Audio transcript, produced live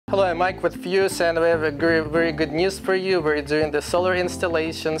Hello, I'm Mike with Fuse, and we have a very good news for you. We're doing the solar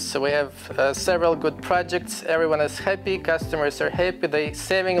installations, so we have several good projects. Everyone is happy, customers are happy, they're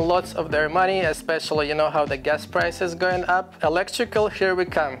saving lots of their money, especially you know how the gas price is going up. Electrical, here we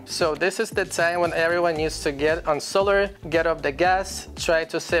come. So this is the time when everyone needs to get on solar, get off the gas, try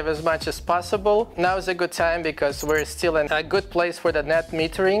to save as much as possible. Now is a good time because we're still in a good place for the net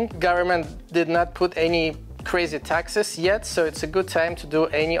metering. Government did not put any crazy taxes yet, so it's a good time to do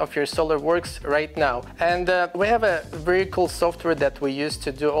any of your solar works right now. And we have a very cool software that we use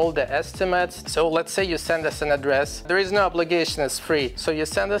to do all the estimates. So let's say you send us an address. There is no obligation, it's free. So you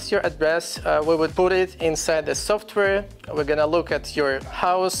send us your address, we would put it inside the software. We're gonna look at your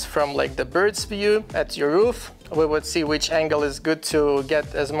house from like the bird's view at your roof. We would see which angle is good to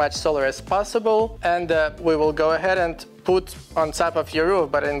get as much solar as possible, and we will go ahead and put on top of your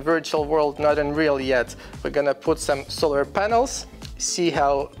roof, but in virtual world, not in real yet. We're gonna put some solar panels, see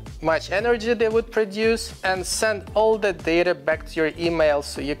how much energy they would produce, and send all the data back to your email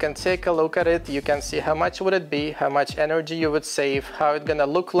so you can take a look at it. You can see how much would it be, how much energy you would save, how it's gonna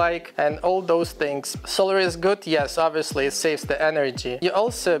look like, and all those things. Solar is good, yes, obviously it saves the energy. You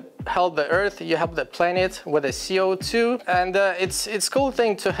also help the earth, you help the planet with the CO2, and it's a cool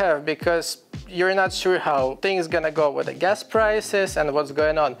thing to have because you're not sure how things gonna go with the gas prices and what's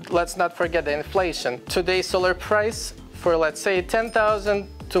going on. Let's not forget the inflation. Today's solar price for let's say 10,000,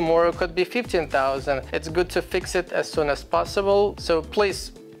 tomorrow could be 15,000. It's good to fix it as soon as possible. So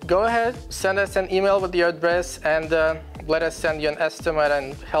please go ahead, send us an email with your address, and let us send you an estimate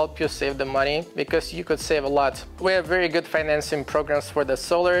and help you save the money, because you could save a lot. We have very good financing programs for the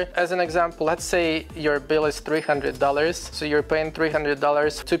solar. As an example, let's say your bill is $300, so you're paying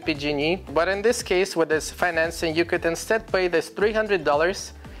 $300 to PG&E. But in this case, with this financing, you could instead pay this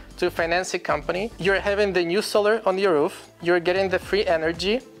 $300 to a financing company. You're having the new solar on your roof, you're getting the free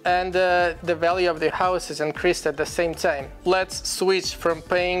energy, and the value of the house is increased at the same time. Let's switch from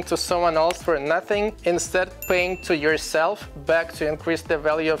paying to someone else for nothing, instead paying to yourself back to increase the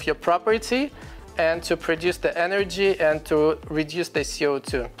value of your property and to produce the energy and to reduce the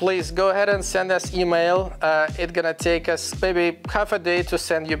CO2. Please go ahead and send us email. It's gonna take us maybe half a day to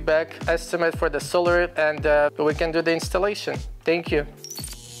send you back estimate for the solar, and we can do the installation. Thank you.